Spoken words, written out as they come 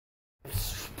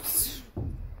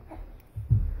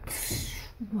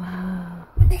Wow.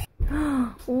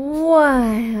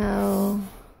 Wow.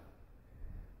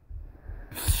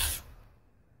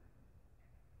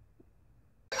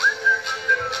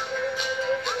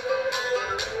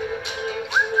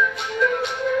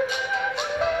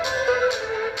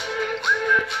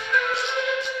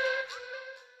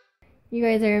 You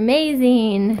guys are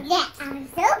amazing. Yeah, I'm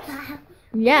super.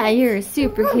 Yeah, you're a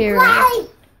superhero.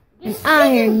 An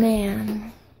Iron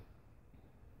Man.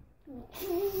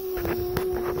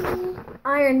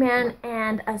 Iron Man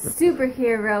and a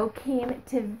superhero came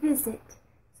to visit.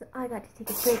 So I got to take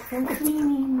a break from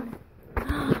cleaning.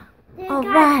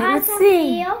 Alright, let's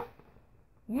see. Yeah.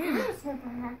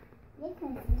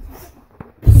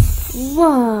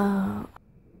 Whoa.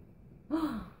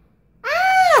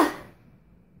 Ah!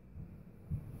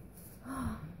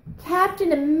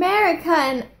 Captain America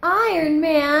and Iron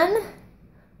Man.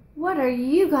 What are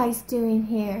you guys doing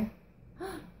here?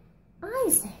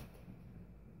 Isaac.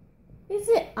 Is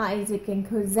it Isaac and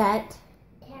Cosette?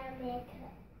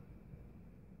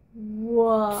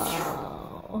 Whoa.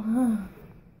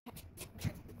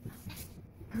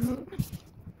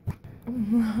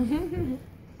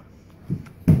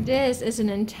 This is an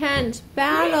intense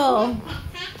battle.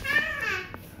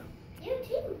 You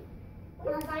too.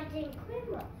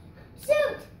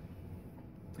 Shoot!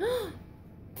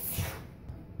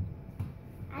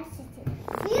 I should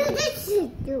you just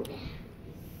do it.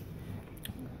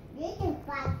 You can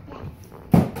fight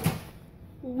that.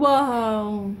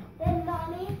 Whoa. Then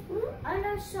mommy, and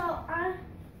also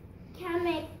can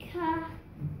make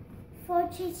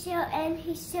fortune shield and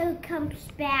his shield comes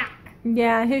back.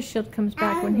 Yeah, his shield comes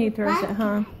back when he throws it,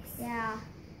 huh? Yeah.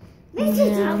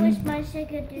 Yeah. I wish my shield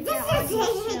could do that on his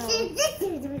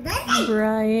shield.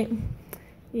 Right.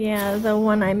 Yeah, the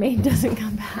one I made doesn't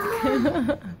come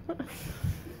back.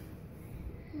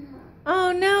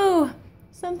 Oh no!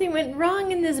 Something went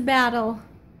wrong in this battle.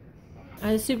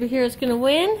 Are the superheroes gonna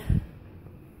win?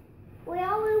 We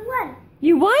already won.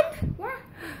 You won? Yeah.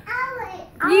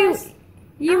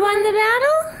 You won the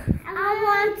battle? I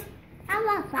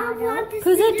want to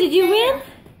Cosette, did you win?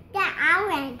 Yeah, I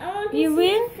win. You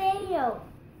win? Fail.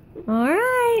 All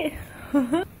right.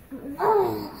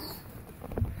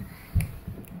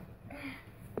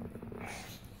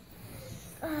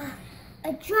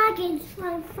 A dragon's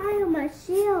trying to fire my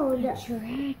shield. A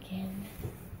dragon.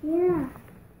 Yeah.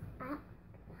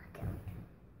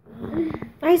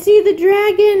 I see the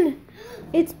dragon.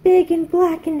 It's big and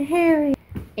black and hairy.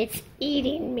 It's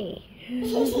eating me.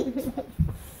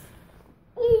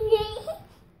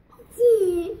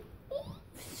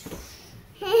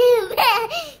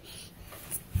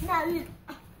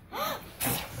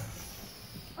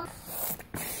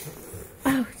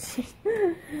 Oh, jeez.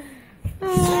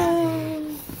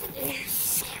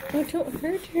 Oh, don't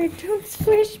hurt her. Don't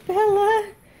squish Bella.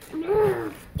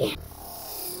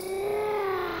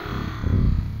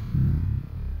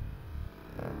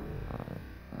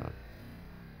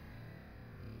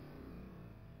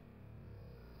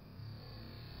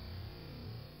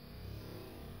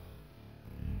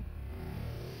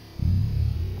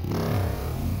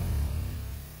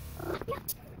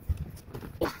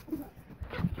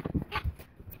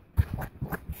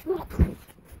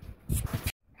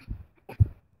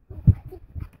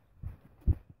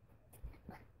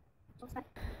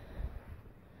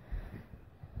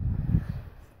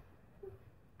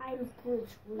 I'm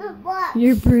Bruce Wayne.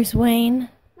 You're Bruce Wayne?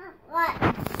 Not what?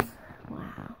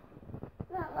 Wow.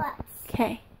 Not what?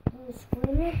 Okay. Bruce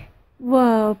Wayne.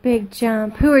 Whoa, big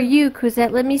jump. Who are you,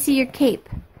 Cosette? Let me see your cape.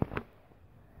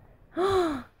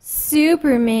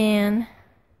 Superman.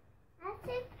 That's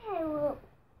a parrot.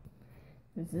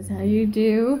 This is how you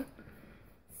do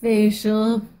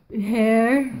facial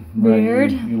hair,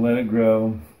 beard. Right, you let it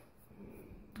grow,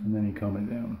 and then you comb it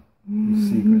down. The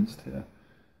secrets to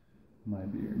my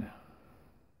beard.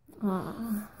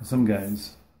 Aww. Some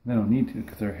guys, they don't need to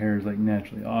because their hair is like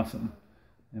naturally awesome,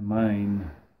 and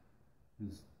mine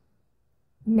is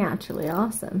Naturally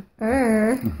awesome.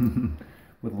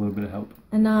 with a little bit of help.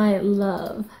 And I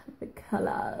love the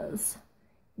colors.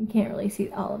 You can't really see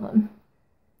all of them.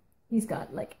 He's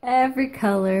got like every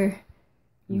color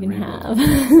you can have.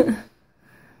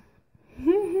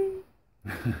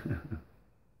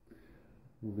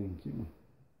 Thank you.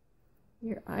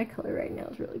 Your eye color right now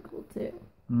is really cool too.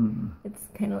 Mm. It's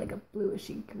kind of like a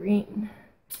bluishy green.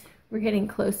 We're getting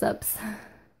close-ups.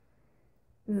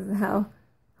 This is how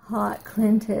hot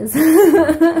Clint is.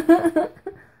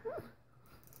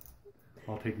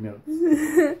 I'll take notes.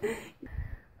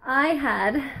 I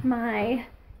had my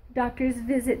doctor's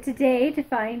visit today to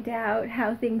find out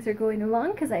how things are going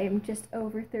along because I am just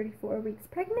over 34 weeks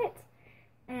pregnant.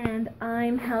 and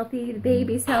I'm healthy, the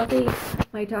baby's healthy.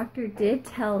 My doctor did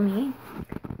tell me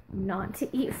not to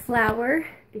eat flour,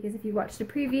 because if you watched the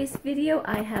previous video,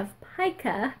 I have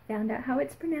pica, found out how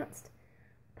it's pronounced,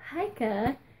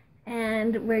 pica,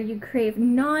 and where you crave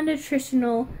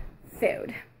non-nutritional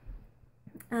food,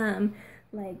 or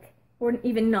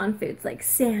even non-foods like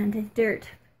sand, dirt,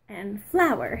 and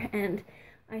flour, and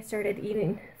I started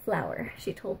eating flour.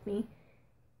 She told me,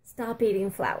 stop eating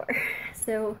flour.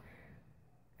 So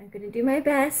I'm going to do my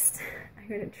best. I'm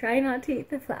going to try not to eat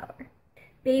the flour.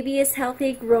 Baby is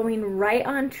healthy, growing right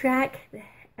on track.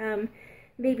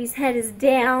 Baby's head is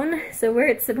down, so where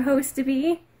it's supposed to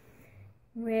be,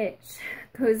 which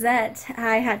Cosette,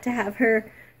 I had to have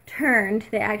her turned.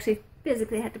 They actually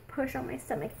physically had to push on my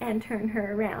stomach and turn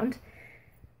her around.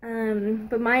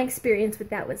 But my experience with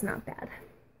that was not bad.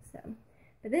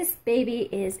 But this baby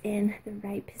is in the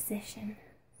right position,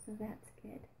 so that's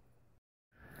good.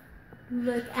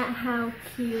 Look at how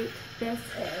cute this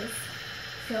is.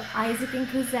 So Isaac and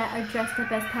Cosette are dressed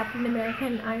up as Captain America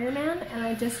and Iron Man, and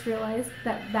I just realized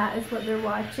that that is what they're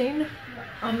watching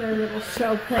on their little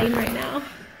show playing right now.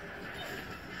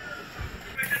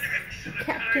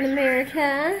 Captain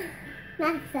America,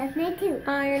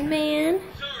 Iron Man,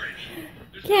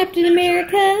 Captain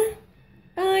America,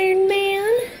 Iron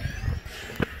Man.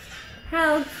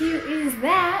 How cute is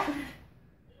that?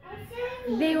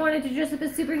 They wanted to dress up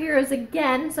as superheroes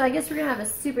again, so I guess we're going to have a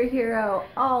superhero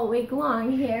all week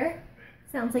long here.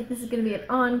 Sounds like this is going to be an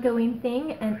ongoing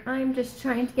thing, and I'm just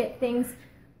trying to get things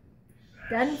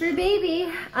done for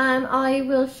baby. I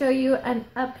will show you an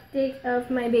update of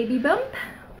my baby bump.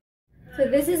 So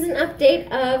this is an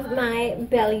update of my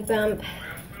belly bump.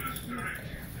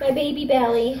 My baby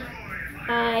belly.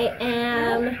 I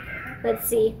am, let's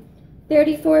see,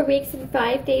 34 weeks and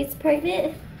 5 days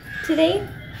pregnant today,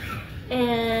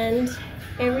 and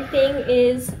everything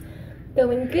is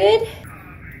going good.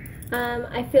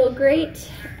 I feel great,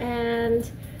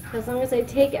 and as long as I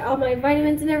take all my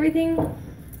vitamins and everything,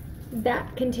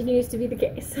 that continues to be the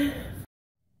case.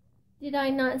 Did I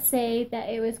not say that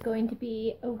it was going to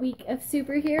be a week of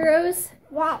superheroes?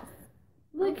 Yes.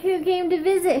 Look who came to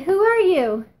visit. Who are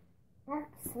you?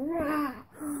 Smash.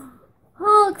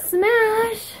 Hulk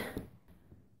Smash!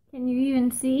 Can you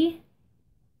even see?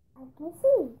 I can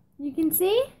see. You can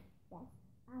see? Yes.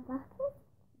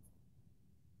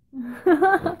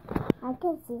 I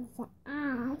can see the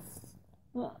ass.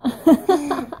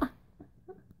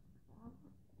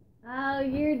 Oh,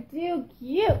 you're too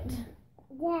cute.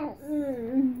 Yes.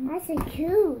 That's so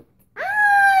cute. Ah!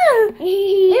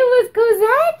 It was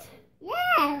Cosette?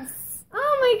 Yes.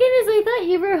 Oh my goodness, I thought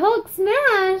you were Hulk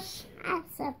Smash.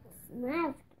 That's a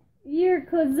smash. You're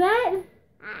Cosette?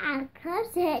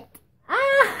 Cosette.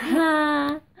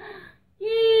 Ah!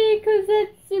 Yay,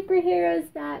 Cosette's superhero's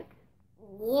back.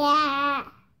 Yeah.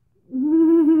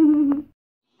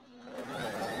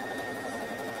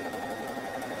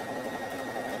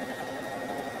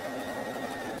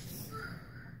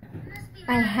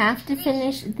 I have to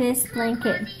finish this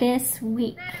blanket this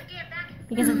week,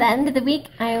 because at the end of the week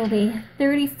I will be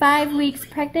 35 weeks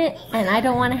pregnant, and I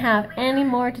don't want to have any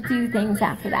more to do things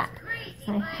after that.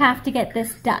 So I have to get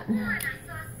this done.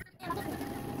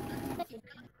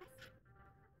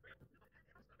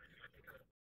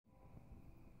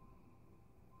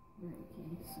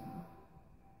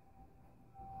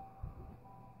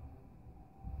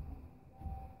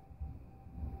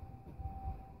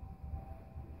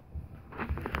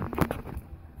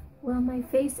 Well, my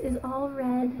face is all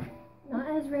red. Not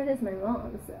as red as my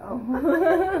mom's,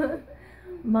 so.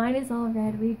 Mine is all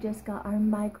red. We've just got our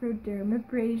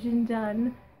microdermabrasion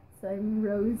done, so I'm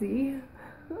rosy.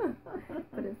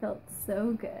 But it felt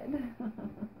so good.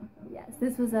 Yes,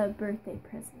 this was a birthday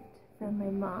present from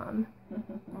my mom,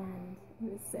 and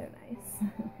it was so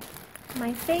nice.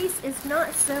 My face is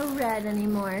not so red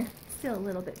anymore. Still a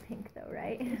little bit pink though,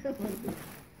 right?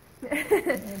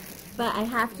 But I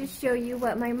have to show you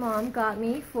what my mom got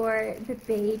me for the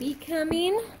baby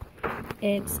coming.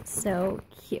 It's so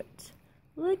cute.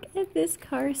 Look at this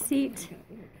car seat.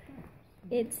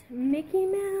 It's Mickey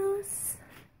Mouse.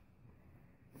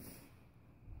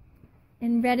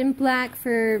 And red and black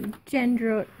for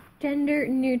gender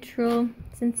neutral,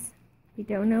 since we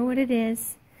don't know what it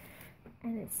is.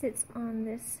 And it sits on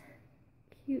this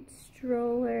cute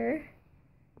stroller,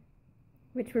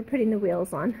 which we're putting the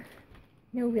wheels on.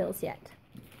 No wheels yet.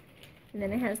 And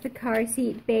then it has the car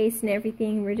seat base and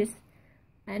everything. We're just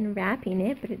unwrapping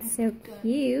it, but it's so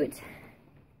cute.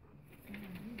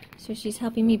 So she's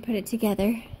helping me put it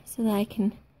together so that I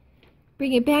can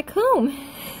bring it back home.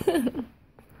 So,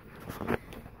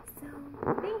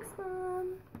 thanks,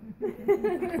 Mom.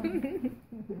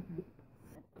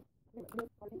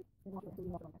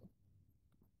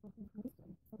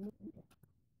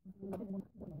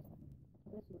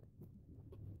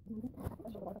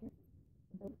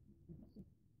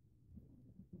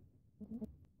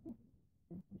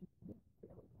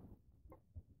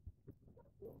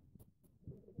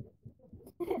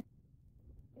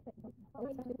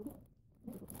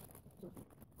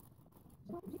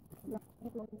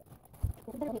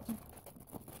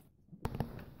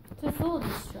 To fold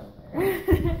the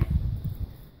stroller,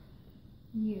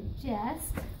 you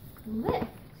just lift.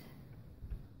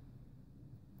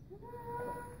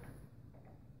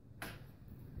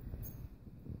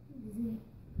 Easy.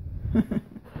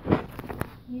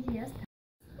 Easy as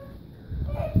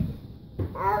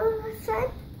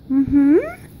Mm-hmm.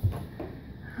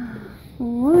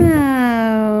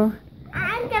 Wow.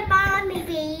 I'm the mommy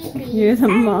baby. You're the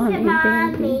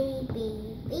mommy baby.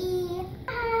 baby.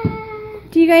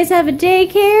 Do you guys have a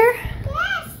daycare?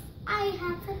 Yes, I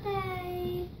have a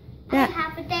day. Yeah. I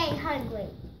have a day hungry.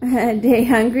 A day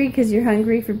hungry because you're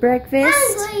hungry for breakfast?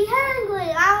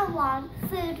 Hungry. I want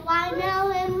food. I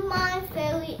know in my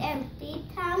very empty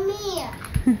tummy.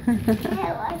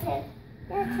 There was it.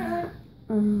 That's all.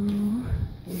 Oh.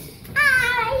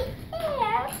 I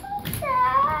hear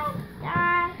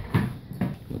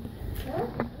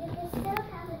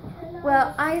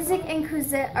Well, Isaac and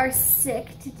Cosette are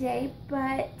sick today,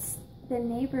 but the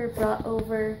neighbor brought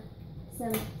over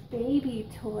some baby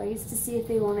toys to see if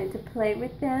they wanted to play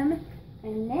with them.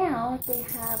 And now they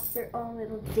have their own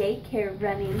little daycare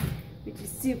running, which is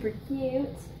super cute.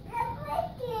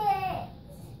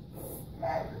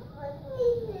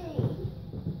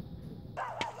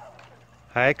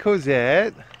 Hi,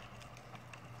 Cosette.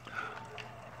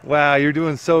 Wow, you're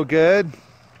doing so good. It's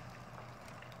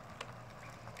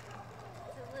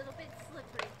a little bit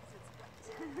slippery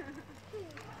because it's wet.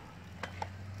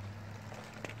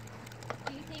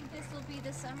 Do you think this will be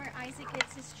the summer Isaac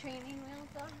gets his training wheels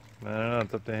on? I don't know,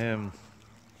 it's up to him.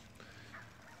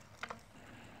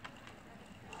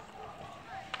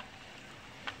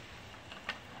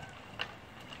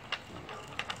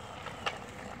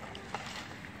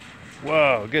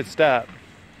 Whoa, good stop.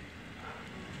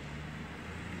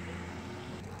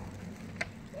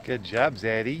 Good job,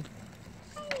 Zaddy.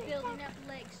 Building up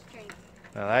leg strength.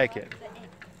 I like it. To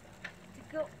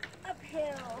go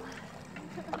uphill.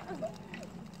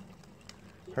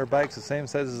 Her bike's the same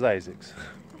size as Isaac's.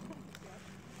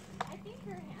 I think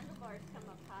her handlebars come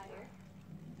up higher.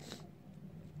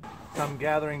 I'm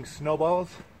gathering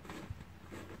snowballs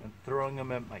and throwing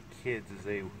them at my kids as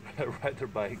they ride their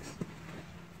bikes.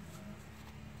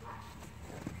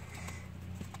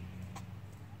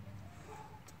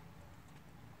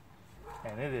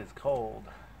 And it is cold.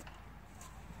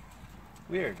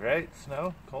 Weird, right?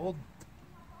 Snow? Cold?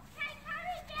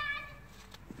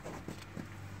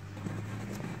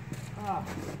 Ah.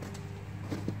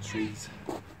 Trees.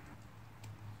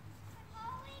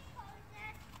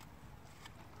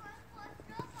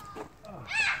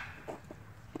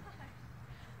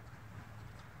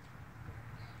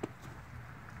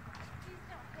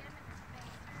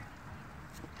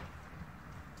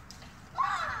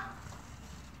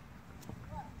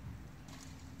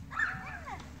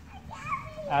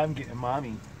 I'm getting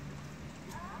mommy.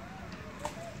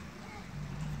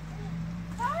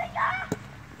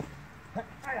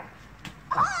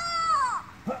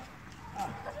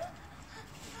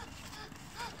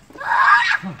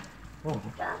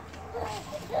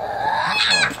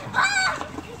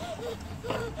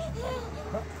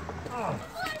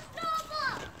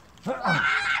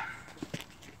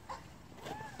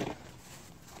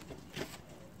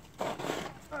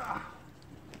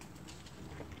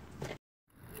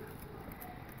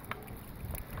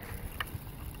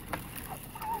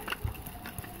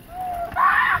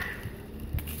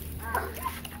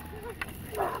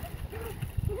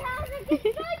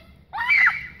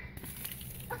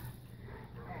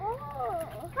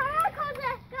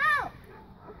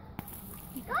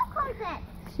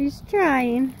 She's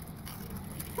trying.